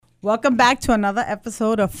Welcome back to another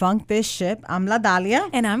episode of Funk This Ship. I'm La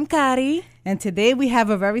Dalia. And I'm Kari. And today we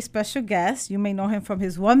have a very special guest. You may know him from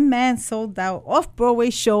his one-man sold-out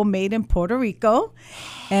off-Broadway show Made in Puerto Rico.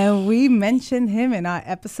 And we mentioned him in our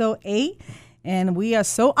episode 8. And we are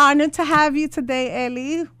so honored to have you today,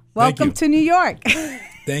 Eli. Welcome to New York.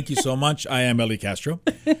 Thank you so much. I am Eli Castro.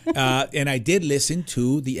 And I did listen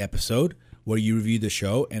to the episode where you reviewed the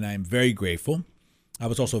show, and I'm very grateful. I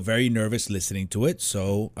was also very nervous listening to it,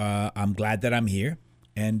 so I'm glad that I'm here.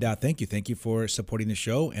 And thank you. Thank you for supporting the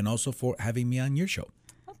show and also for having me on your show.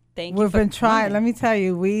 Thank you. We've been trying. Let me tell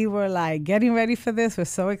you, we were like getting ready for this. We're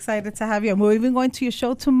so excited to have you. And we're even going to your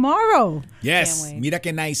show tomorrow. Yes. Mira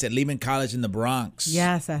que nice at Lehman College in the Bronx.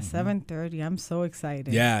 Yes, at 7:30. I'm so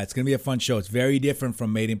excited. Yeah, it's going to be a fun show. It's very different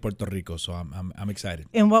from Made in Puerto Rico, so I'm excited.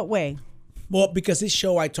 In what way? Well, because this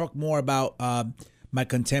show, I talk more about my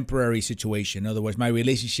contemporary situation. In other words, my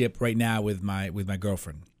relationship right now with my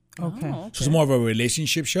girlfriend. Okay. So it's more of a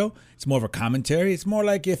relationship show. It's more of a commentary. It's more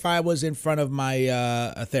like if I was in front of my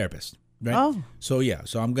a therapist, right? Oh. So yeah.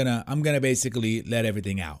 So I'm gonna basically let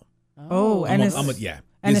everything out. Oh, and it's This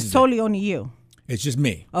it's is totally only you. It's just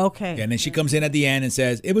me. Okay. Yeah, and then she comes in at the end and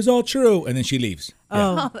says it was all true, and then she leaves.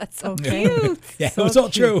 Oh, that's so cute. Yeah, So it was all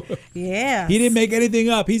cute. true. Yeah. He didn't make anything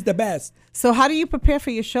up. He's the best. So how do you prepare for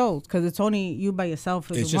your shows? Because it's only you by yourself.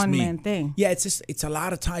 It's It's a just me. one-man thing. Yeah, it's a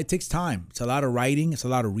lot of time. It takes time. It's a lot of writing. It's a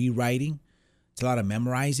lot of rewriting. It's a lot of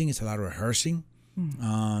memorizing. It's a lot of rehearsing.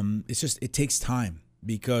 It takes time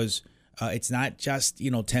because it's not just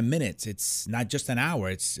 10 minutes. It's not just an hour.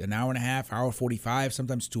 It's an hour and a half, hour 45,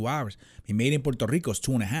 sometimes 2 hours. I mean, Made in Puerto Rico is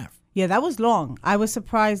 2.5. Yeah, that was long. I was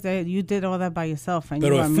surprised that you did all that by yourself, and But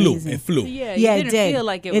you were amazing. it flew. Yeah, Yeah, you it didn't did. feel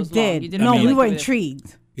like it was long. did. You didn't No, feel we like were it was-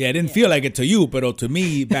 intrigued. Yeah, it didn't feel like it to you, but to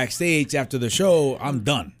me, backstage after the show, I'm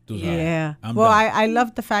done. Yeah. I'm Well, done. I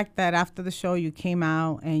love the fact that after the show you came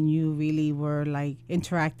out and you really were like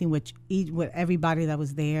interacting with everybody that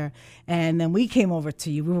was there, and then we came over to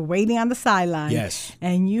you. We were waiting on the sideline. Yes.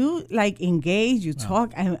 And you like engaged, you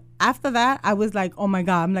talked, and after that I was like, oh my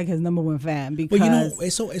God, I'm like his number one fan because. But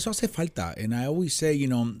eso hace falta, and I always say,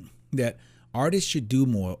 that artists should do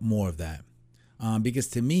more of that. Because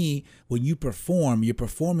to me, when you perform, you're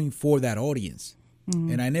performing for that audience.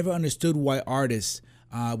 And I never understood why artists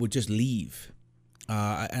would just leave.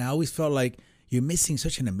 And I always felt like you're missing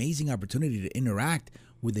such an amazing opportunity to interact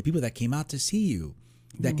with the people that came out to see you,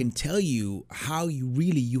 that can tell you how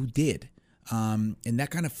you did. And that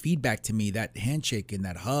kind of feedback to me, that handshake and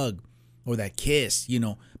that hug or that kiss,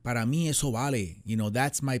 para mí eso vale.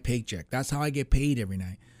 That's my paycheck. That's how I get paid every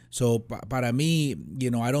night. So para mí,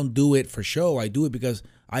 I don't do it for show. I do it because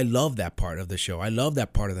I love that part of the show. I love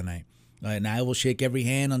that part of the night. And I will shake every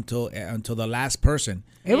hand until the last person.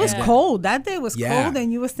 It was cold. That day was Yeah. cold,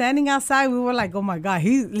 and you were standing outside. We were like, "Oh my God!"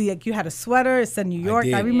 Like you had a sweater. It said New York.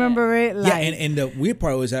 did. I remember it. Like, Yeah, and the weird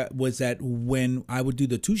part was that when I would do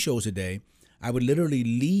the 2 shows a day, I would literally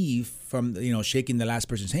leave from shaking the last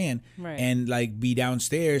person's hand and like be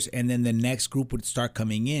downstairs, and then the next group would start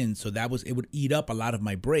coming in. So it would eat up a lot of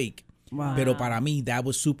my break. Wow. Pero para mí, that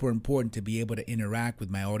was super important to be able to interact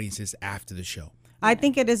with my audiences after the show. I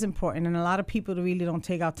think it is important, and a lot of people really don't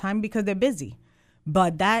take out time because they're busy.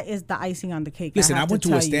 But that is the icing on the cake. Listen, I went to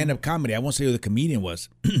a tell stand-up comedy. I won't say who the comedian was,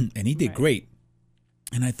 and he did great.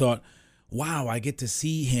 And I thought, wow, I get to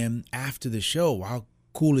see him after the show. How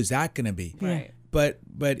cool is that going to be? Right.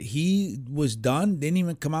 But he was done, didn't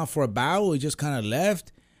even come out for a bow. He just kind of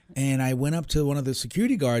left. And I went up to one of the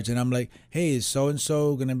security guards, and I'm like, hey, is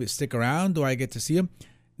so-and-so going to stick around? Do I get to see him?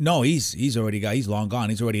 No, he's long gone.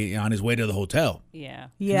 He's already on his way to the hotel. Yeah.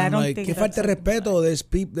 Yeah, I And don't I'm like, think que that's falta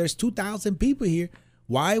respeto. There's 2,000 people here.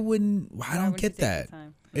 I don't would you get take the that.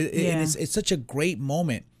 time? Yeah. It's such a great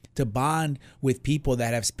moment to bond with people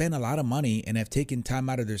that have spent a lot of money and have taken time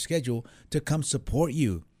out of their schedule to come support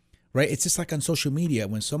you, right? It's just like on social media.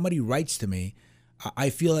 When somebody writes to me, I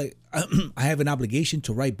feel like I have an obligation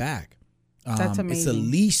to write back. That's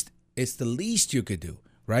amazing. It's the least you could do,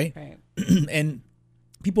 right? Right. And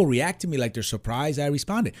people react to me like they're surprised I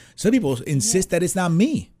responded. Some people insist that it's not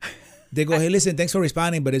me. They go, hey, listen, thanks for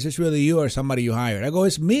responding, but is this really you or somebody you hired? I go,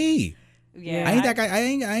 it's me. Yeah. I ain't that guy. I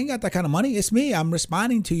ain't got that kind of money. It's me. I'm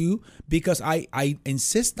responding to you because I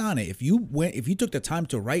insist on it. If you took the time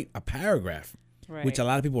to write a paragraph, which a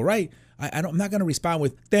lot of people write, I'm not gonna respond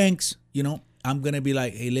with thanks. I'm gonna be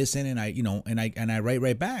like, hey, listen, and I write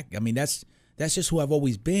right back. I mean, that's just who I've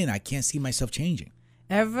always been. I can't see myself changing.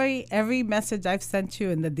 Every message I've sent you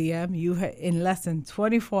in the DM, you in less than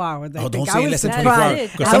 24 hours. Oh, don't I say in was less than 24 surprised.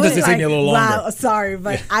 hours. Because I sometimes was they take me a little longer. Wow, sorry,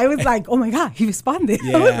 but I was like, oh my God, he responded.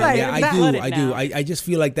 Yeah, I was like, yeah, that- I do. I just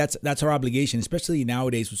feel like that's our obligation, especially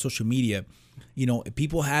nowadays with social media. You know,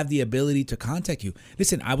 people have the ability to contact you.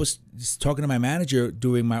 Listen, I was just talking to my manager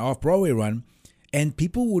during my off-Broadway run, and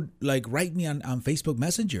people would like write me on Facebook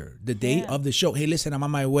Messenger the day of the show. Hey, listen, I'm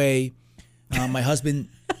on my way. My husband,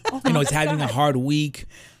 is having a hard week.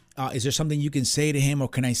 Is there something you can say to him, or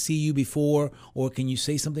can I see you before, or can you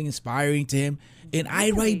say something inspiring to him? And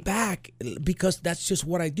I write back because that's just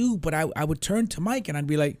what I do. But I would turn to Mike and I'd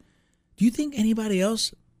be like, do you think anybody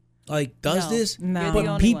else like does this? No. You're the But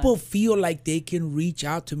only people one. feel like they can reach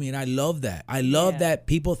out to me, and I love that. I love that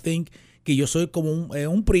people think que yo soy como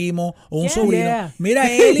un primo o un sobrino. Yeah. Mira,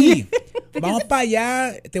 Eli, vamos para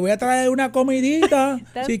allá. Te voy a traer una comidita.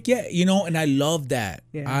 Si quieres. And I love that.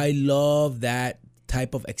 Yeah. I love that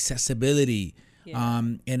type of accessibility.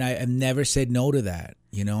 And I've never said no to that.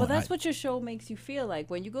 Well, that's what your show makes you feel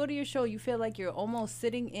like. When you go to your show, you feel like you're almost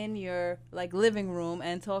sitting in your like living room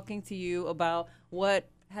and talking to you about what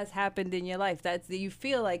has happened in your life. You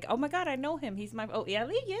feel like, oh my God, I know him. He's my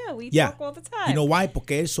Eli. Yeah, we talk all the time. You know why?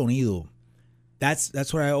 Porque el sonido. That's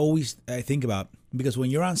what I think about, because when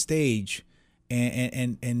you're on stage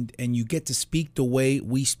and you get to speak the way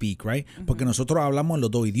we speak, right? Porque nosotros hablamos en los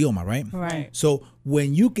dos idiomas, right? Right. So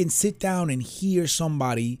when you can sit down and hear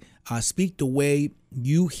somebody speak the way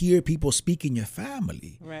you hear people speak in your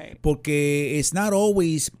family, Right. Porque it's not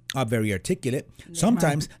always very articulate.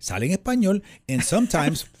 Sometimes sale en español, and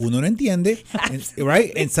sometimes uno no entiende,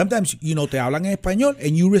 right? And sometimes, te hablan en español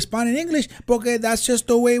and you respond in English, porque that's just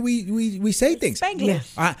the way we say things.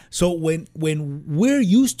 Spanglish. So when we're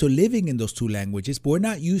used to living in those two languages, we're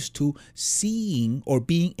not used to seeing or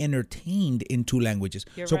being entertained in two languages.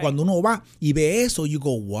 You're So right. cuando uno va y ve eso, you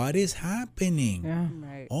go, what is happening? Yeah.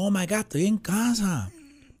 Right. Oh my God, estoy en casa.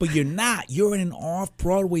 But you're not. You're in an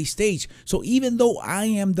off-Broadway stage. So even though I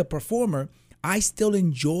am the performer, I still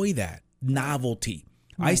enjoy that novelty.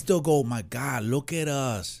 I still go, my God, look at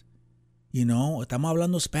us. Estamos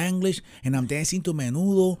hablando Spanglish, and I'm dancing to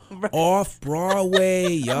Menudo off-Broadway,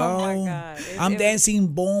 yo. Oh my God. I'm dancing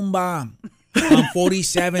Bomba on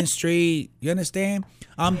 47th Street. You understand?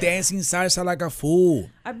 I'm dancing salsa like a fool.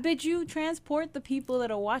 I bet you transport the people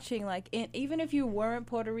that are watching, like, even if you weren't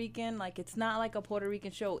Puerto Rican, like, it's not like a Puerto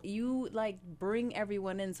Rican show. You, like, bring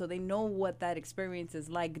everyone in so they know what that experience is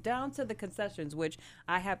like, down to the concessions, which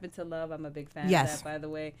I happen to love. I'm a big fan Yes. of that, by the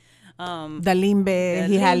way. The limbe,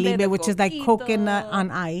 he had limbe, limbe, the which is like coquito. coconut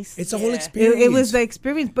on ice. It's a whole Yeah. experience. It was the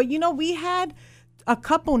experience. But we had a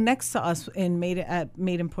couple next to us in Made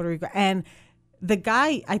in Puerto Rico, and the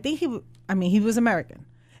guy, I think he was American.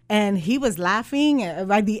 And he was laughing.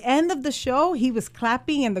 By the end of the show, he was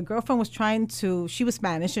clapping, and the girlfriend was she was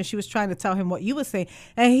Spanish, and she was trying to tell him what you were saying.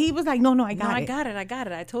 And he was like, no, I got it. I got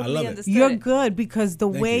it. I totally love it. understood You're it. good because the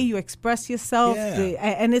way you. you express yourself,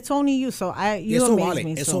 Yeah. and it's only you. So you Eso amaze vale,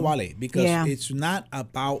 me. eso so. vale, because Yeah. it's not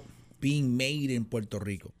about being made in Puerto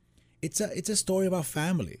Rico. It's a story about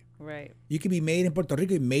family. Right. You can be made in Puerto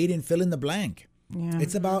Rico, made in fill in the blank. Yeah.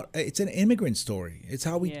 It's an immigrant story. It's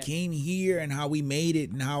how we Yeah. came here and how we made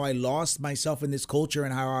it and how I lost myself in this culture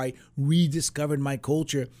and how I rediscovered my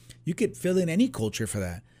culture. You could fill in any culture for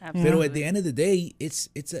that. Absolutely. But at the end of the day, it's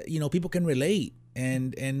people can relate,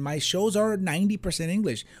 and my shows are 90%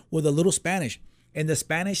 English with a little Spanish, and the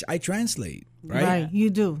Spanish I translate, right? You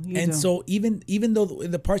do. And so even though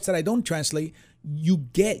in the parts that I don't translate,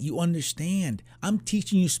 you understand. I'm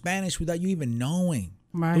teaching you Spanish without you even knowing.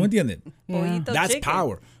 Right. ¿Tú entiendes? Pollito That's chicken.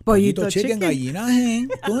 power. Pollito chicken, chicken. gallina hen.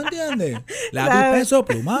 ¿Tú entiendes? Lápiz, peso,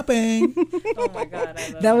 pluma, pen. Oh my God. I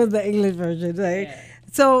love That it. was the English version, right? Yeah.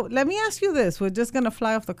 So let me ask you this. We're just going to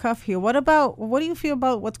fly off the cuff here. What do you feel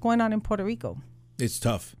about what's going on in Puerto Rico? It's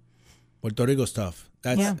tough. Puerto Rico's tough.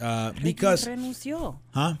 That's Yeah. because Ricky renunció.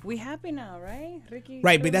 Huh? We happy now, right? Ricky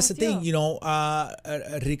right, but that's the thing,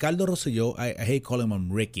 renunció. Ricardo Rosselló, I hate calling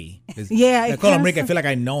him Ricky. Yeah, I it call him kinda Ricky, I feel like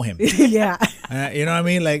I know him. Yeah. You know what I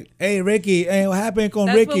mean? Like, hey Ricky, hey, what happened con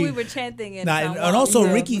That's Ricky? what we were chanting in Nah, San and Juan. also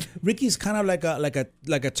Yeah. Ricky's kind of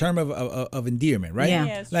like a term of endearment, right? Yeah.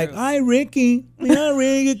 Yeah, it's Like, true. hi Ricky, mira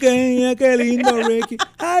Ricky, qué lindo Ricky.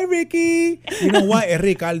 Hi Ricky. You know what? Es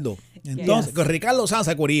Ricardo. Entonces, because Ricardo sounds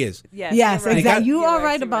like what he is. Yes, Yes, you're right. exactly. You You're are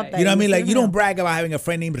right you're about that. You know what I mean? Like, you Yeah. don't brag about having a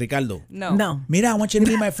friend named Ricardo. No. No. Mira, I want you to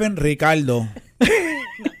meet my friend Ricardo.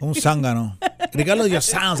 Un zángano. Ricardo just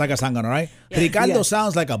sounds like a zángano, right? Ricardo Yeah.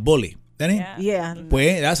 sounds like a bully. Doesn't he? Yeah. Yeah.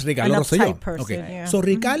 Pues, that's Ricardo An Rosselló. uptight person, Okay. yeah. So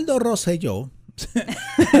Ricardo Rosselló,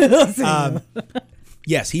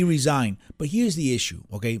 yes, he resigned. But here's the issue,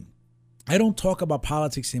 okay? I don't talk about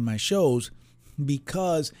politics in my shows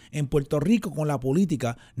because in Puerto Rico con la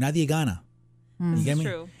política nadie gana. You get me?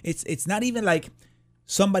 True. It's not even like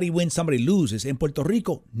somebody wins, somebody loses. In Puerto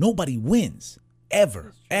Rico, nobody wins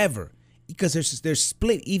ever, because they're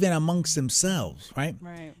split even amongst themselves, right?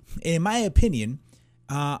 Right. In my opinion,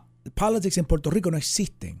 politics in Puerto Rico no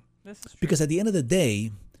existen This is true. because at the end of the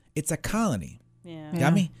day, it's a colony. Yeah.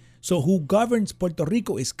 Got me? So who governs Puerto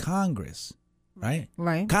Rico is Congress, right?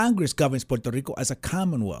 Right. Congress governs Puerto Rico as a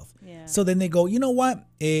commonwealth. Yeah. So then they go, you know what?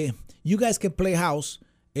 You guys can play house,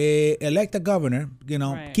 elect a governor,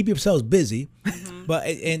 Right. keep yourselves busy, but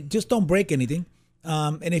and just don't break anything.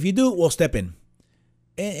 And if you do, we'll step in.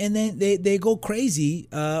 And then they go crazy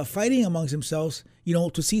fighting amongst themselves,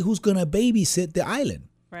 to see who's going to babysit the island.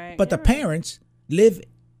 Right. But the You're right. parents live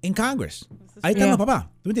in Congress. Ahí está Yeah. mi papá.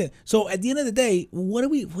 ¿Tú me entiendes? So at the end of the day, what are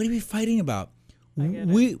we fighting about?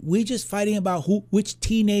 We're just fighting about which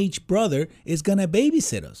teenage brother is gonna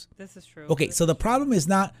babysit us. This is true. Okay, so the problem is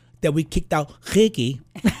not that we kicked out Ricky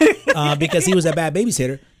because he was a bad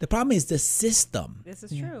babysitter. The problem is the system. This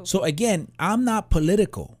is true. So again, I'm not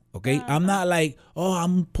political. Okay, I'm not like,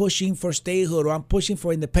 I'm pushing for statehood or I'm pushing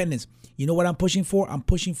for independence. You know what I'm pushing for? I'm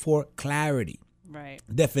pushing for clarity, Right.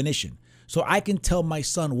 definition, so I can tell my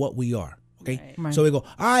son what we are. Okay, Right. so we go,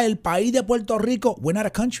 el país de Puerto Rico. We're not a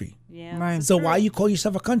country. Yeah. Right. this is So true. why you call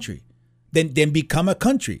yourself a country? Then become a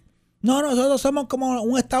country. No, nosotros somos como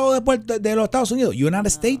un estado de los Estados Unidos. You're not a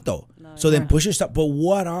state though. So then push yourself. But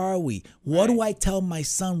what are we? What do I tell my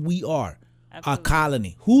son we are? Absolutely. A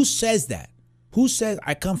colony. Who says that? Who says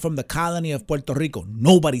I come from the colony of Puerto Rico?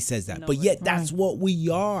 Nobody says that. But yet that's what we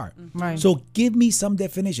are. Right. So give me some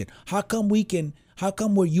definition. How come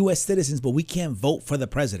we're U.S. citizens but we can't vote for the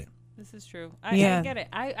president? This is true. I get it.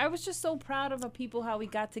 I was just so proud of our people, how we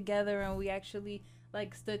got together and we actually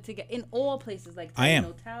stood together in all places, like I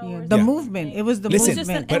am. Towers. The Yeah. movement. It was the Listen,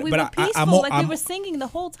 movement. but- and we were I- peaceful, I'm- we were singing the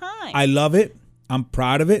whole time. I love it. I'm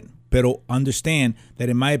proud of it. But understand that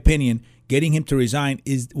in my opinion, getting him to resign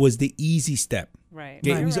was the easy step. right.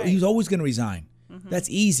 Okay, You're he's, right. he's always going to resign. That's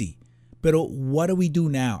easy. But what do we do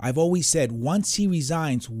now? I've always said, once he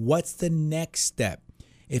resigns, what's the next step?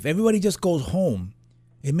 If everybody just goes home,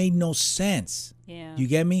 it made no sense. Yeah. You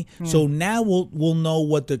get me? So now we'll know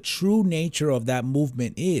what the true nature of that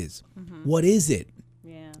movement is. What is it?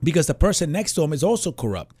 Yeah. Because the person next to him is also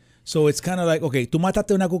corrupt. So it's kind of like, okay, tú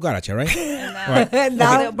mataste una cucaracha, right? And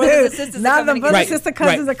now, the brothers and sisters now are the coming brothers together. and sister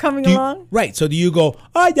cousins are coming Do you- along. Right. So do you go,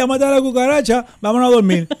 ay, ya mataste la cucaracha, vámonos a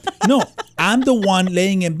dormir? No, I'm the one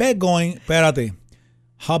laying in bed going, espérate,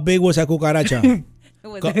 how big was that cucaracha? It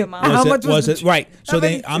was Co- the amount. How much was it right? So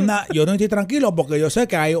then I'm not. Yo no estoy tranquilo porque yo sé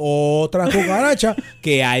que hay otra cucaracha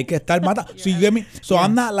que hay que estar matando. So you get me? So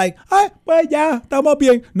I'm not like, ay, pues ya estamos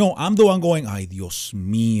bien. No, I'm the one going, ay, Dios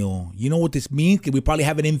mío. You know what this means? We probably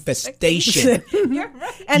have an infestation. You're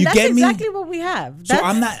right. And You that's get me? exactly what we have. So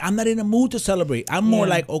That's- I'm not in a mood to celebrate. I'm more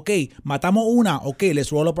Yeah. like, okay, matamos una. Okay,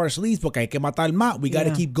 let's roll up our sleeves porque hay que matar más. We got to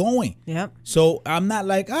Yeah. keep going. Yep. So I'm not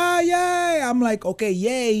like, yay. I'm like, okay,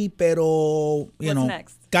 yay, pero, What's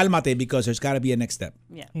next? Cálmate because there's got to be a next step.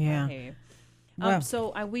 Yeah. Yeah. I hear you. Wow.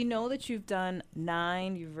 So we know that you've written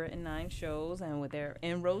 9 shows and they're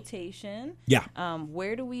in rotation. Yeah.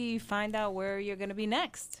 Where do we find out where you're going to be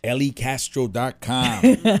next? EllieCastro.com.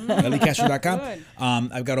 EllieCastro.com. Good.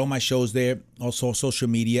 I've got all my shows there. Also social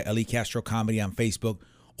media, Ellie Castro Comedy on Facebook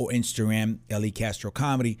or Instagram, Ellie Castro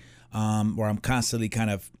Comedy, where I'm constantly kind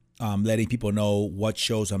of letting people know what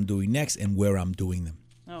shows I'm doing next and where I'm doing them.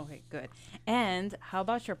 Okay, good. And how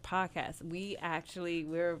about your podcast?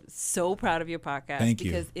 We're so proud of your podcast. Thank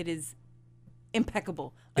you. Because it is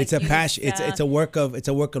impeccable. It's a you passion. It's sound- a work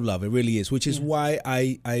of love. It really is, which is why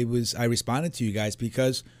I responded to you guys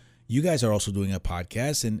because you guys are also doing a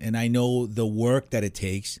podcast, and I know the work that it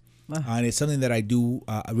takes, and it's something that I do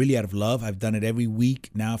really out of love. I've done it every week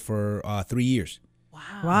now for 3 years.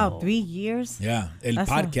 Wow, 3 years. Yeah, el That's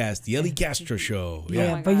podcast, the Ellie Castro Show. Yeah,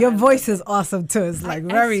 Yeah. my but God, your I voice is awesome too. It's like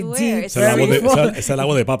very swear, deep. it's very full. es la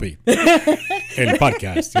voz de papi. El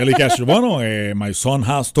podcast, Ellie Castro. Bueno, my son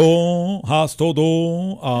has to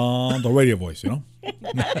do the radio voice, you know.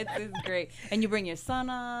 it's great. And you bring your son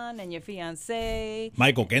on and your fiance.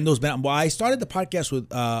 Michael Kendo's been. Well, I started the podcast with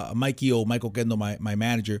Michael Kendo, my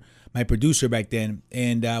manager, my producer back then,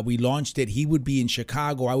 and we launched it. He would be in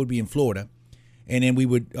Chicago, I would be in Florida, and then we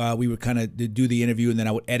would kind of do the interview, and then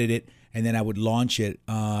I would edit it, and then I would launch it,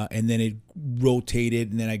 and then it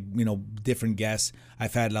rotated, and then different guests.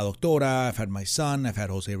 I've had La Doctora, I've had my son, I've had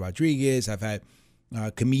Jose Rodriguez, I've had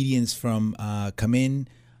comedians from come in.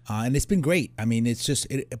 And it's been great. I mean, it's just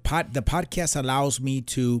the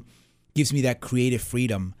podcast gives me that creative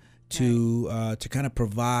freedom to kind of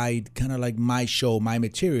provide kind of like my show, my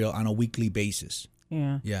material on a weekly basis.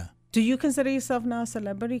 Yeah. Yeah. Do you consider yourself now a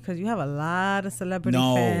celebrity? Because you have a lot of celebrity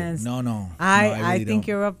No, fans. no. I really think don't.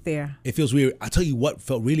 you're up there. It feels weird. I'll tell you what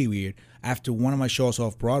felt really weird. After one of my shows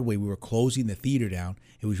off Broadway, we were closing the theater down.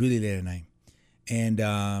 It was really late at night. And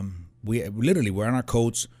we literally were on our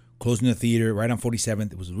coats, closing the theater right on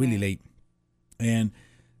 47th. It was really late. And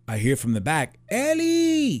I hear from the back,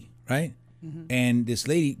 Ellie, right? And this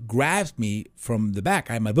lady grabs me from the back.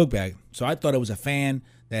 I had my book bag. So I thought it was a fan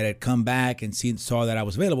that had come back and saw that I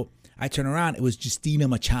was available. I turn around. It was Justina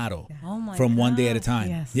Machado Oh my from One Day at a God. Time.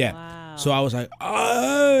 Yes. Yeah. Wow. So I was like,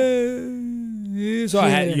 so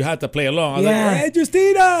you had to play along. I was Yeah. like, hey,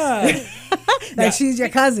 Justina. Like she's your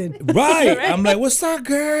cousin. Right. I'm like, what's up,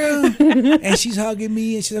 girl? And she's hugging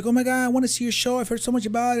me. And she's like, oh, my God, I want to see your show. I've heard so much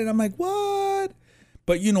about it. I'm like, what?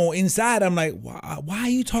 But, inside, I'm like, why are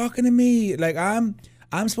you talking to me? Like, I'm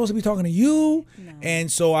supposed to be talking to you. No.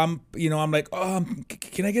 And so I'm like,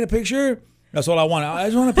 can I get a picture? That's all I want. I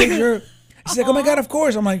just want a picture. She's like, oh, my God, of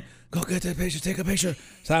course. I'm like, go get that picture. Take a picture.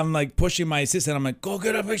 So I'm like pushing my assistant. I'm like, go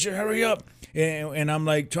get a picture. Hurry up. And I'm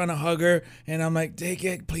like trying to hug her. And I'm like, take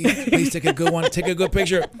it. Please take a good one. Take a good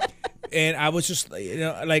picture. And I was just,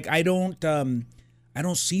 like, I don't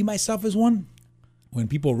see myself as one. When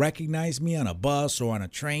people recognize me on a bus or on a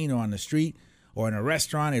train or on the street or in a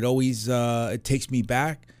restaurant, it always it takes me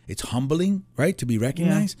back. It's humbling, right, to be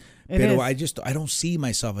recognized. Yeah, it is. I don't see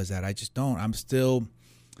myself as that. I just don't. I'm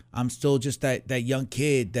still just that young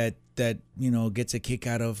kid that gets a kick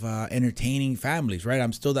out of entertaining families, right?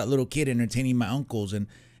 I'm still that little kid entertaining my uncles and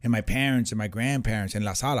my parents and my grandparents. And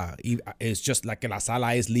La Sala is just like La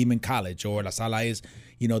Sala is Lehman College, or La Sala is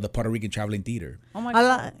the Puerto Rican Traveling Theater. Oh my Go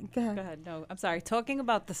God. ahead. Go ahead. No, I'm sorry. Talking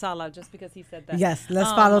about the Sala, just because he said that. Yes,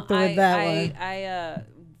 let's follow through with that one.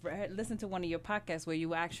 I listened to one of your podcasts where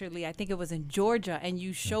you actually, I think it was in Georgia, and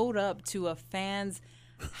you showed up to a fan's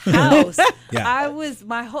house. Yeah. I was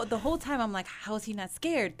the whole time I'm like, how is he not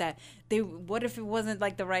scared that what if it wasn't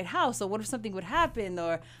like the right house, or what if something would happen,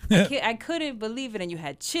 or I couldn't believe it. And you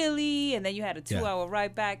had chili, and then you had a 2-hour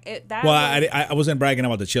ride back. I wasn't bragging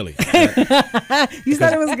about the chili. You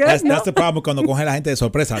said it was good? That's the problem cuando cogen la gente de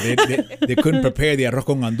sorpresa. They couldn't prepare the arroz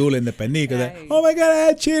con gandules and the pernil. Right. Oh my God, I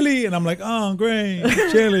had chili, and I'm like, oh great,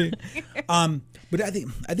 chili. But I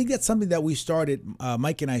think that's something that we started.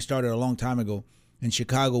 Mike and I started a long time ago in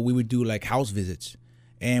Chicago. We would do like house visits,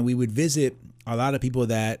 and we would visit a lot of people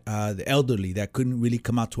that the elderly that couldn't really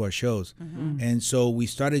come out to our shows. And so we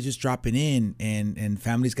started just dropping in, and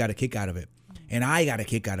families got a kick out of it. And I got a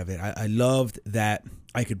kick out of it. I loved that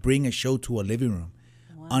I could bring a show to a living room,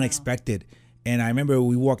 unexpected. And I remember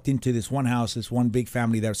we walked into this one house, this one big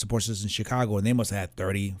family that supports us in Chicago, and they must have had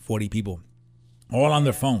 30, 40 people, all on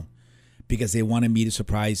their phone, because they wanted me to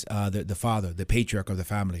surprise the father, the patriarch of the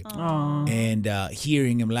family. Aww. And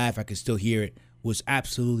hearing him laugh, I could still hear it, was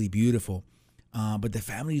absolutely beautiful. But the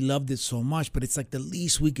family loved it so much, but it's like the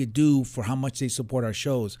least we could do for how much they support our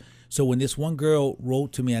shows. So when this one girl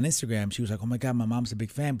wrote to me on Instagram, she was like, oh my God, my mom's a big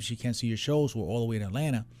fan, but she can't see your shows. We're all the way in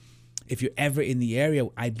Atlanta. If you're ever in the area,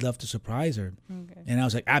 I'd love to surprise her. Okay. And I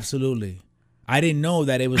was like, absolutely. I didn't know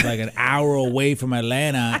that it was like an hour away from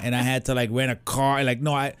Atlanta, and I had to like rent a car. Like,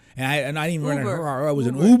 no, I didn't even rent a car. I was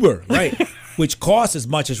an Uber, right? Which costs as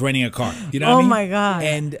much as renting a car. You know what I mean? Oh my God.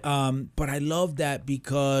 And but I love that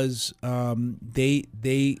because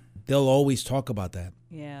they'll always talk about that.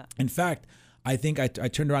 Yeah. In fact, I think I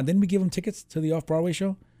turned around. Didn't we give them tickets to the Off-Broadway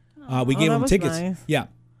show? We gave them tickets. Nice. Yeah.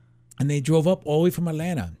 And they drove up all the way from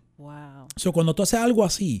Atlanta. Wow. So cuando tú haces algo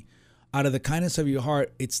así, out of the kindness of your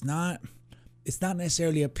heart, it's not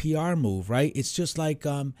necessarily a PR move, right? It's just like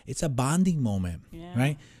it's a bonding moment,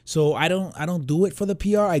 right? So I don't do it for the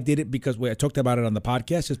PR. I did it because I talked about it on the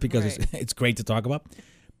podcast, just because it's great to talk about.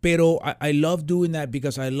 Pero I love doing that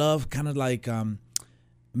because I love kind of like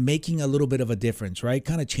making a little bit of a difference, right?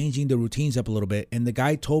 Kind of changing the routines up a little bit. And the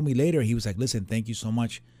guy told me later, he was like, listen, thank you so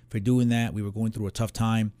much for doing that. We were going through a tough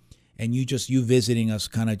time, and you visiting us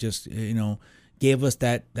kind of just, gave us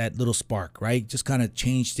that little spark, right? Just kind of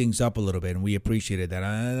changed things up a little bit, and we appreciated that.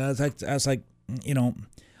 I was like,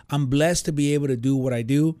 I'm blessed to be able to do what I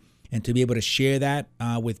do and to be able to share that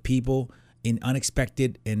with people in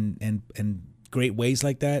unexpected and great ways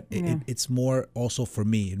like that. It's more also for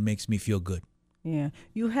me. It makes me feel good. Yeah.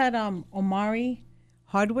 You had Omari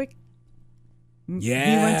Hardwick. Yeah.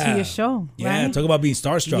 He went to your show, Yeah, right? talk about being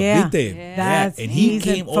starstruck. Yeah. ¿Viste? That's And he he's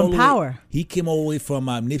came from all the Power. way. He came all the way from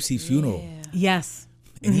Nipsey's funeral. Yes.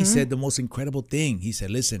 And he said the most incredible thing. He said,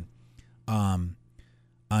 listen, I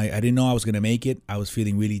didn't know I was going to make it. I was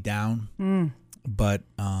feeling really down. but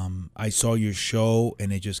I saw your show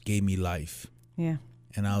and it just gave me life. Yeah.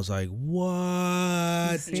 And I was like,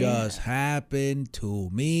 what See? just happened to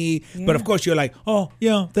me? Yeah. But of course, you're like, oh,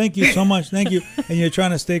 yeah, thank you so much. Thank you. And you're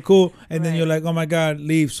trying to stay cool. And then Right. you're like, oh, my God,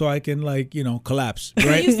 leave so I can, like, collapse. Can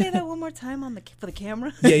Right? you say that one more time for the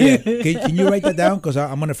camera? Yeah. Can you write that down? Because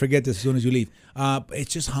I'm going to forget this as soon as you leave.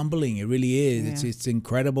 It's just humbling. It really is. Yeah. It's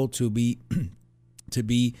incredible to be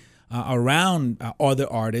around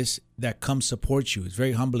other artists that come support you. It's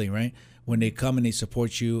very humbling, right? When they come and they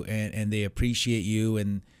support you and they appreciate you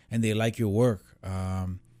and they like your work.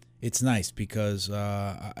 It's nice because,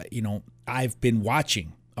 I've been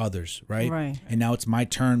watching others, right? Right. And now it's my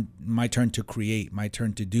turn to create, my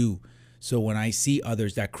turn to do. So when I see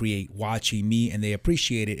others that create watching me and they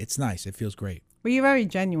appreciate it, it's nice. It feels great. But you're very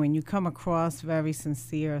genuine. You come across very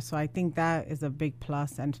sincere. So I think that is a big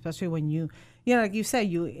plus, and especially when like you said,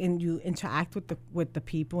 you interact with the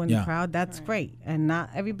people in the Yeah. crowd. That's great, and not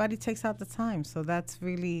everybody takes out the time. So that's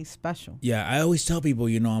really special. Yeah, I always tell people,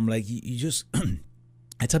 I'm like, you just,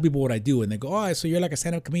 I tell people what I do, and they go, oh, so you're like a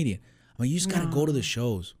stand-up comedian. I mean, you just got to go to the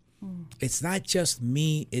shows. It's not just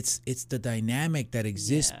me. It's the dynamic that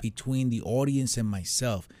exists between the audience and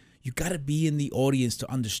myself. You got to be in the audience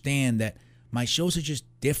to understand that my shows are just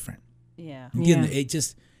different. Yeah. Yeah. It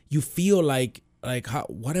just, you feel like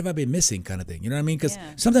what have I been missing kind of thing. You know what I mean? Because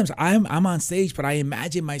Yeah. sometimes I'm on stage, but I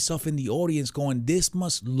imagine myself in the audience going, this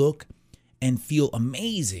must look and feel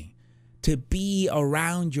amazing to be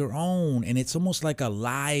around your own. And it's almost like a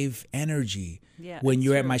live energy Yeah, when it's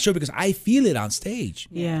you're at true. my show, because I feel it on stage.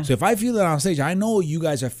 Yeah. So if I feel it on stage, I know you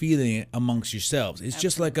guys are feeling it amongst yourselves. It's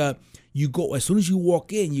just like you go, as soon as you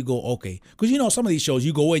walk in, you go, okay. Because some of these shows,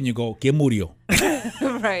 you go in, you go, ¿Quién murió?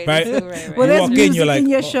 right. Right? Right. Well, You there's walk in, music you're like, in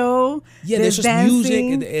your oh. show. Yeah, there's just dancing.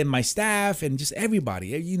 music and my staff and just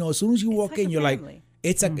everybody. As soon as you walk like in, a you're like, family.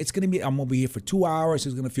 it's gonna be. I'm gonna be here for 2 hours.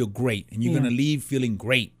 It's gonna feel great, and you're Yeah. gonna leave feeling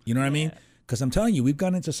great. You know what I mean? Because I'm telling you, we've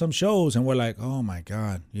gone into some shows and we're like, oh my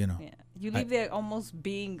God, Yeah. You leave there almost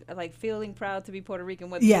being like feeling proud to be Puerto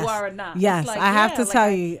Rican, whether Yes. you are or not. Yes, It's like, I have to like,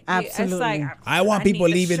 tell you, it's absolutely. like, I want people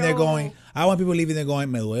need to leaving there show going.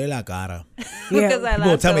 Me duele la cara. because I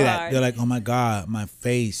People laugh tell me so that. hard. They're like, oh my God, my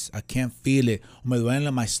face, I can't feel it. Me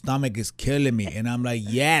duele, my stomach is killing me. And I'm like,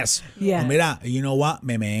 yes. Yeah. Mira, you know what?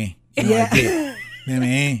 Me. Yeah. I did.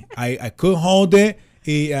 Me. I couldn't hold it.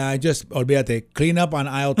 I just, olvídate, clean up on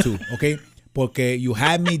aisle 2, okay? Porque you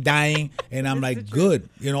had me dying, and I'm like, good.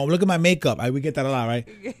 Look at my makeup. We get that a lot, right?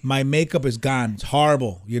 My makeup is gone. It's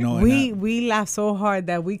horrible, and We laughed so hard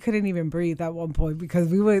that we couldn't even breathe at one point because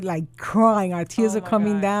we were like crying. Our tears Oh are my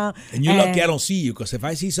coming God. down. And you're lucky I don't see you, because if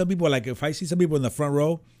I see some people in the front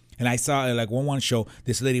row, and I saw like one show,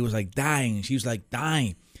 this lady was like dying, and she was like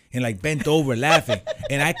dying, and like bent over laughing,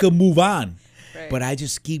 and I could move on. Right. But I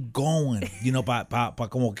just keep going, pa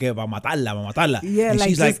como que pa matarla. Yeah, and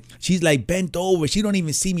like she's like bent over. She don't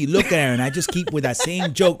even see me look at her, and I just keep with that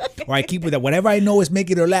same joke, or I keep with that whatever I know is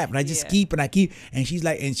making her laugh, and I just keep and I keep, and she's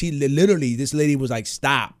like, and she literally, this lady was like,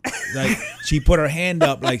 stop, like she put her hand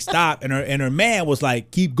up like stop, and her man was like,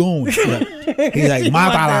 keep going. He's like,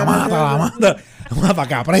 mátala, pa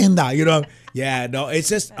que aprenda, Yeah, no, it's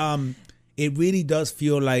just it really does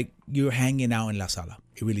feel like you're hanging out in la sala.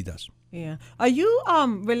 It really does. Yeah. Are you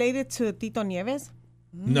related to Tito Nieves?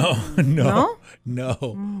 No.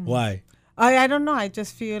 Why? I don't know. I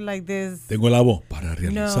just feel like there's. Tengo la voz para No,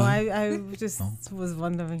 realizar. I just was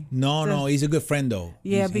wondering. No, he's a good friend though.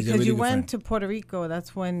 Yeah, He's a because really you good went friend. to Puerto Rico.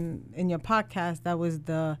 That's when in your podcast that was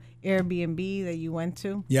the Airbnb that you went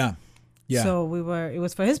to. Yeah. So it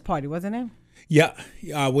was for his party, wasn't it? Yeah,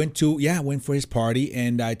 I went for his party,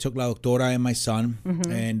 and I took La Doctora and my son,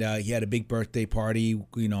 and he had a big birthday party.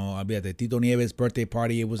 I'll be at the Tito Nieves birthday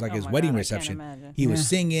party. It was like Oh his my wedding God, I reception. can't imagine. He was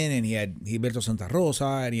singing, and he had Gilberto Santa Rosa,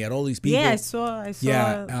 and he had all these people. Yeah, I saw.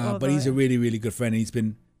 Yeah, but he's a really, really good friend, and he's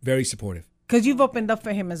been very supportive. Because you've opened up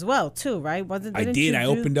for him as well, too, right? I did. I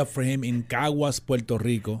opened up for him in Caguas, Puerto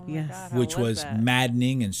Rico, Yes. God, how which was that?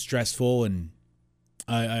 maddening and stressful, and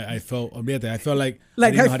I felt like I felt like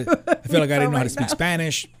Like I didn't know how to, I felt like I didn't know how to right speak now.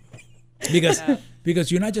 Spanish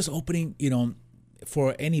because you're not just opening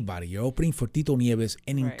for anybody. You're opening for Tito Nieves,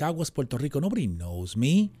 and in Right. Caguas, Puerto Rico, nobody knows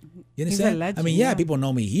me. You He's a understand? legend, I mean, yeah. people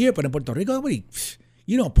know me here, but in Puerto Rico, nobody.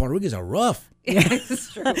 Puerto Ricans are rough.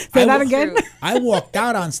 It's true. Say I that wa- again. I walked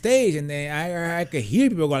out on stage and then I could hear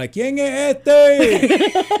people going like, ¿Quién es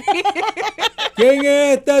este? ¿Quién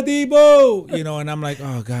es este tipo? And I'm like,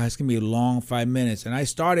 oh God, it's gonna be a long 5 minutes. And I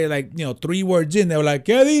started like, 3 words in. They were like,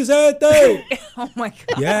 ¿Qué dice este? Oh my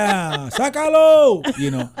God. Yeah, sácalo.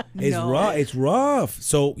 It's No. rough. It's rough.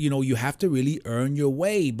 So, you have to really earn your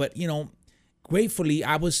way. But, gratefully,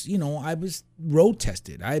 I was road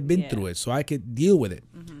tested. I had been through it, so I could deal with it.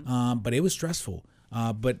 But it was stressful.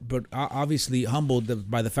 But obviously humbled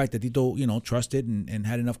by the fact that Tito, trusted and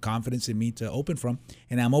had enough confidence in me to open from.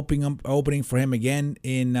 And I'm opening for him again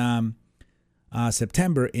in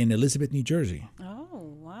September in Elizabeth, New Jersey.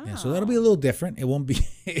 Oh, wow. Yeah, so that'll be a little different. It won't be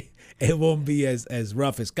it won't be as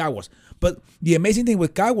rough as Caguas. But the amazing thing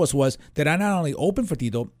with Caguas was that I not only opened for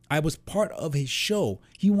Tito, I was part of his show.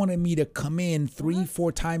 He wanted me to come in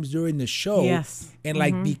 3-4 times during the show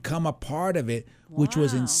and become a part of it, which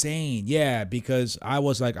was insane. Yeah, because I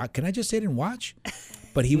was like, can I just sit and watch?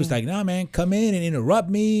 But he was like, nah, man, come in and interrupt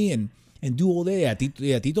me and do all that.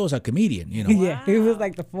 Tito's a comedian, Yeah, he was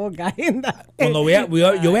like the full guy in that. Cuando yo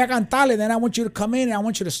voy a cantarle, then I want you to come in and I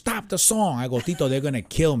want you to stop the song. I go, Tito, they're going to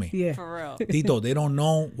kill me. Yeah. For real. Tito, they don't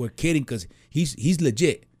know we're kidding because he's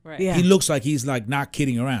legit. Right. Yeah. He looks like he's like not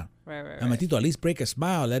kidding around. Right. I'm like, Tito, at least break a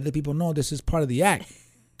smile. Let the people know this is part of the act.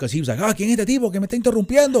 Because he was like, ¿quién es este tipo que me está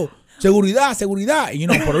interrumpiendo? Seguridad. And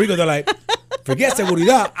in Puerto Rico, they're like, forget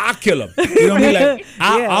seguridad, I'll kill him. You know what I mean? Like,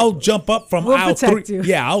 I'll jump up from aisle 3. You.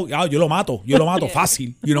 Yeah, yo lo mato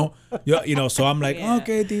fácil, So I'm like,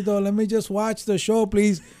 okay, Tito, let me just watch the show,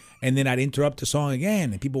 please. And then I'd interrupt the song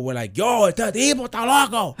again, and people were like, yo, este tipo está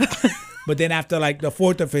loco. But then after like the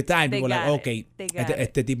 4th or 5th time, people were like, okay,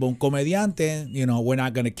 este tipo un comediante, we're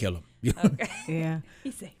not going to kill him. Okay. Yeah.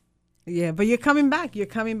 He's safe. Yeah, but you're coming back. You're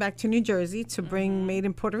coming back to New Jersey to bring Made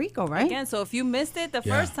in Puerto Rico, right? Again, so if you missed it the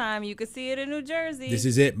first time, you could see it in New Jersey. This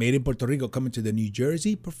is it. Made in Puerto Rico coming to the New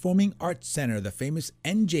Jersey Performing Arts Center, the famous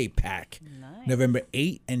NJ Pack, November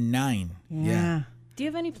 8 and 9. Yeah. Do you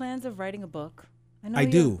have any plans of writing a book? I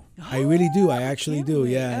do. I really do. I actually do.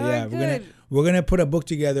 Yeah. We're gonna put a book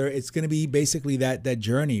together. It's gonna be basically that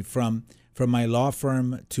journey from my law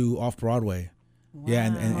firm to off Broadway. Wow.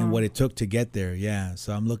 Yeah, and what it took to get there. Yeah,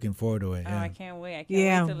 so I'm looking forward to it. Oh, Yeah. I can't wait. I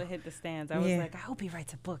can't wait till it hit the stands. I was like, I hope he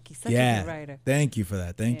writes a book. He's such a good writer. Thank you for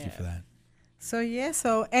that. Thank you for that.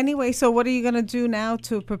 So anyway, what are you going to do now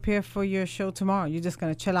to prepare for your show tomorrow? You're just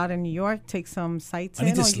going to chill out in New York, take some sights I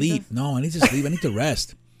need to sleep. No, I need to sleep. I need to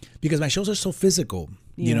rest. Because my shows are so physical,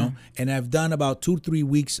 and I've done about 2-3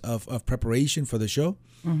 weeks of preparation for the show.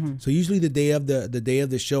 Mm-hmm. So usually the day of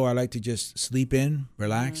the show, I like to just sleep in,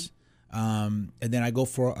 relax. Mm-hmm. And then I go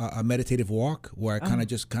for a meditative walk where I kind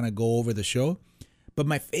of go over the show. But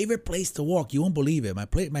my favorite place to walk, you won't believe it.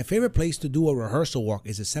 My favorite place to do a rehearsal walk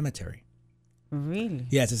is a cemetery. Really?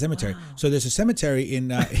 Yeah, it's a cemetery. Wow. So there's a cemetery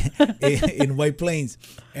in in White Plains.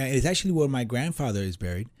 It's actually where my grandfather is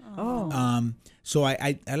buried. Oh. So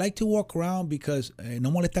I like to walk around because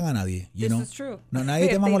no molestan a nadie. This is true. No, nadie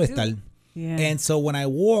te va a molestar. Yeah. And so when I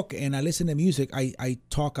walk and I listen to music, I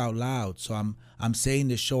talk out loud. So I'm saying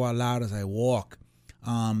the show out loud as I walk.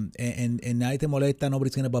 And nadie te molesta,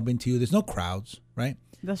 nobody's gonna bump into you. There's no crowds, right?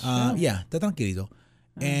 That's true. Yeah, está tranquilito.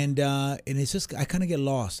 And it's just I kind of get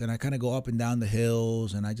lost and I kind of go up and down the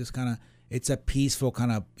hills and I just kind of it's a peaceful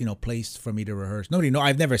kind of place for me to rehearse. Nobody know.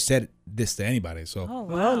 I've never said this to anybody. So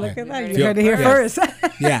well, look at that. You heard it here first.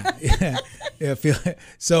 yeah.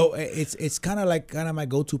 So it's kind of my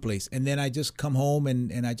go-to place. And then I just come home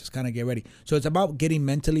and I just kind of get ready. So it's about getting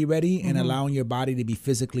mentally ready and allowing your body to be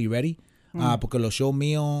physically ready. Porque los shows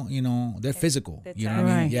míos, they're physical. You know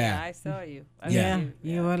what I mean? Yeah. I saw you.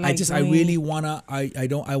 You were like I really wanna. I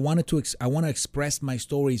want to express my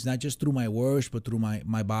stories not just through my words but through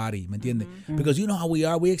my body. ¿Me entiendes? Because you know how we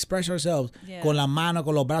are. We express ourselves con la mano,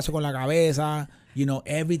 con los brazos, con la cabeza.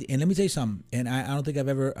 Everything. And let me tell you something. And I don't think I've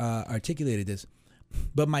ever articulated this,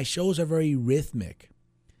 but my shows are very rhythmic.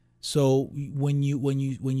 So when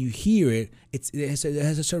you hear it, it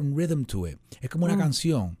has a certain rhythm to it. Es como una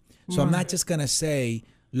canción. So I'm not just going to say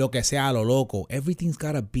lo que sea lo loco. Everything's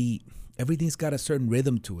got a beat. Everything's got a certain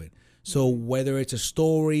rhythm to it. So whether it's a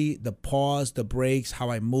story, the pause, the breaks,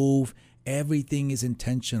 how I move, everything is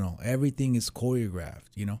intentional. Everything is choreographed,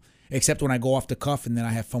 except when I go off the cuff and then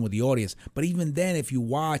I have fun with the audience. But even then, if you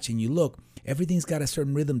watch and you look, everything's got a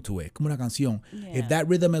certain rhythm to it. Como una canción. Yeah. If that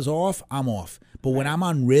rhythm is off, I'm off. But when I'm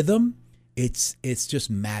on rhythm, it's just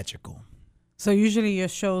magical. So usually your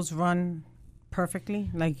shows run perfectly,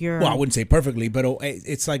 well, I wouldn't say perfectly, but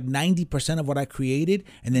it's like 90% of what I created,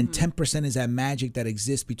 and then 10% is that magic that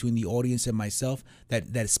exists between the audience and myself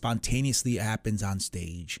that spontaneously happens on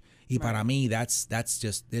stage. Y para mí, that's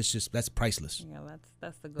priceless. Yeah,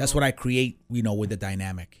 that's the goal. That's what I create, with the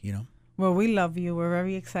dynamic, Well, we love you. We're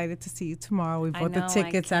very excited to see you tomorrow. We bought the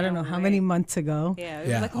tickets. I don't know how many months ago. Yeah, it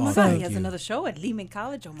was like, oh my God, he has another show at Lehman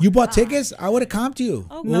College. Oh my you bought tickets? I would have comped you.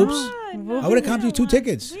 Oh, oops. God, I would have comped you 2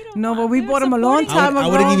 tickets. No, but we bought them a long time ago. I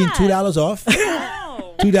would have given you $2 off.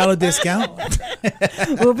 No. $2 discount.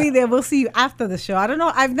 We'll be there. We'll see you after the show. I don't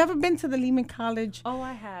know. I've never been to the Lehman College. Oh,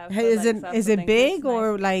 I have. Hey, but, like, is it something big nice.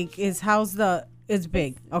 or like it's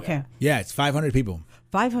big? Okay. Yeah, it's 500 people.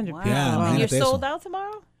 500 Wow. people. Yeah, Wow. man. You're Imagínate sold eso. out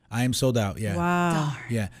tomorrow? I am sold out. Yeah. Wow.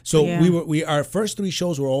 Yeah. So Yeah. our first 3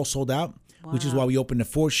 shows were all sold out, which is why we opened the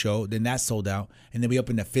 4th show. Then that's sold out, and then we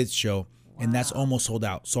opened the 5th show, and that's almost sold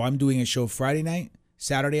out. So I'm doing a show Friday night,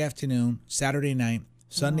 Saturday afternoon, Saturday night,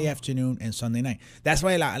 Sunday afternoon, and Sunday night. That's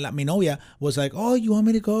why mi novia was like, "Oh, you want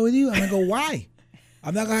me to go with you?" I'm gonna go. Why?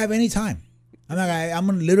 I'm not gonna have any time. I'm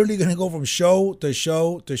literally gonna go from show to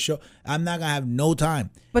show to show. I'm not gonna have no time.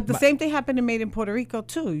 But the same thing happened in Made in Puerto Rico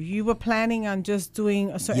too. You were planning on just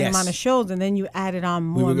doing a certain Yes. amount of shows, and then you added on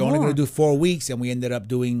more. We were and only more. going to do 4 weeks, and we ended up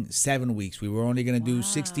doing 7 weeks. We were only going to do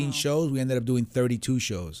 16 shows. We ended up doing 32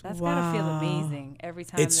 shows. That's gotta feel amazing every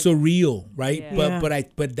time. It's that- surreal, right? Yeah.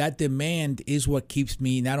 But that demand is what keeps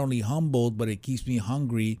me not only humbled, but it keeps me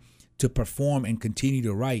hungry to perform and continue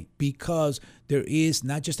to write, because there is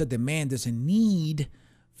not just a demand, there's a need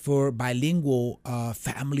for bilingual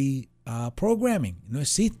family programming. No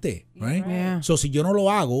existe, right? Yeah. So si yo no lo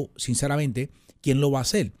hago, sinceramente, ¿quién lo va a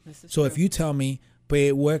hacer? So if you tell me,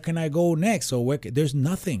 pues, where can I go next? Or there's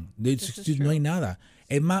nothing. There's no hay nada.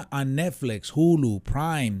 Es más, on Netflix, Hulu,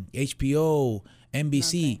 Prime, HBO,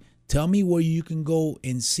 NBC, tell me where you can go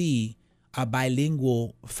and see a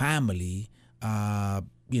bilingual family.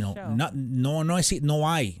 No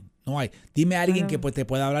hay. Dime a alguien que pues, te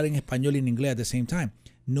pueda hablar en español y en inglés at the same time.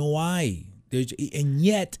 No hay. And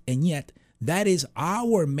yet, that is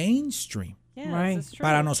our mainstream. Yeah, Right. this is true.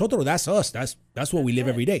 Para nosotros, that's us. That's what we live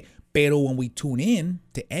every day. Pero when we tune in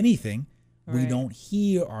to anything, we Right. don't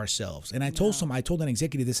hear ourselves. And I told an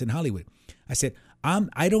executive this in Hollywood. I said,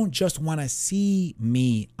 I don't just want to see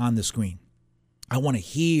me on the screen. I want to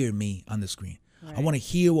hear me on the screen. I want to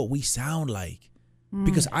hear what we sound like.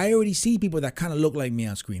 Because I already see people that kind of look like me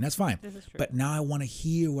on screen. That's fine. This is true. But now I want to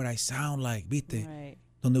hear what I sound like, ¿viste? Right.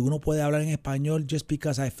 Donde uno puede hablar en español just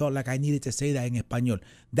because I felt like I needed to say that in español.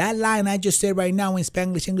 That line I just said right now in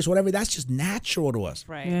Spanglish, English, whatever, that's just natural to us.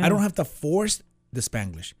 Right. Yeah. I don't have to force the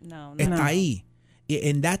Spanglish. No. Está ahí.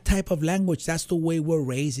 In that type of language, that's the way we're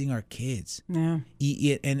raising our kids. Yeah.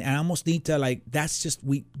 And I almost need to, like, that's just,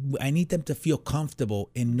 I need them to feel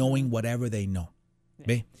comfortable in knowing whatever they know.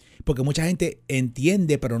 ¿Ve? Porque mucha gente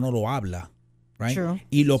entiende, pero no lo habla. Right? True.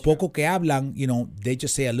 Y lo poco que hablan, they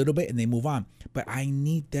just say a little bit and they move on. But I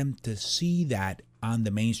need them to see that on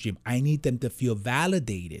the mainstream. I need them to feel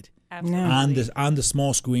validated Absolutely. on the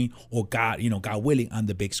small screen, or God willing, on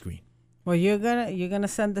the big screen. Well, you're gonna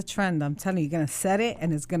set the trend. I'm telling you, you're gonna set it,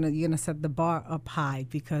 and you're gonna set the bar up high,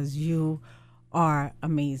 because you are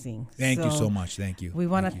amazing. Thank you so much. Thank you. We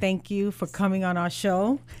want to thank you for coming on our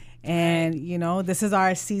show. And this is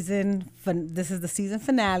our season. This is the season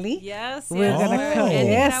finale. Yes. We're yes. gonna We're come.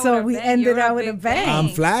 ending Yeah, out so with a we bang. ended You're out a with a big bang. I'm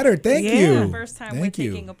flattered. Thank Yeah. you. First time Thank we're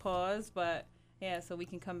you. taking a pause, but yeah, so we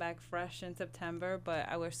can come back fresh in September. But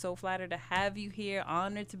we're so flattered to have you here,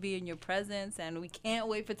 honored to be in your presence, and we can't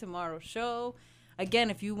wait for tomorrow's show.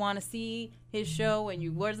 Again, if you want to see his show and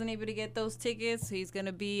you wasn't able to get those tickets, he's going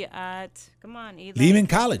to be at, come on, Eli. Lehman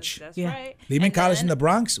College. That's Yeah. right. Lehman And College in the then-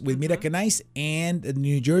 Bronx with Mira Que Nice, and the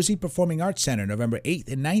New Jersey Performing Arts Center, November 8th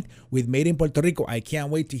and 9th with Made in Puerto Rico. I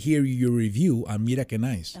can't wait to hear your review on Mira Que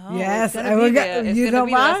Nice. Oh, Yes, it's gonna and be we're there. gonna- It's you gonna know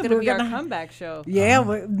be, that's what? gonna We're be our gonna- comeback show.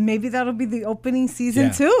 Yeah, maybe that'll be the opening season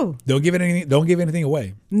Yeah. too. Don't give anything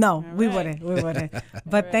away. No, we right. wouldn't. We wouldn't.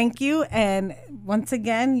 But thank you, and once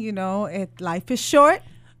again, life is short.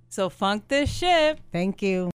 So funk this ship. Thank you.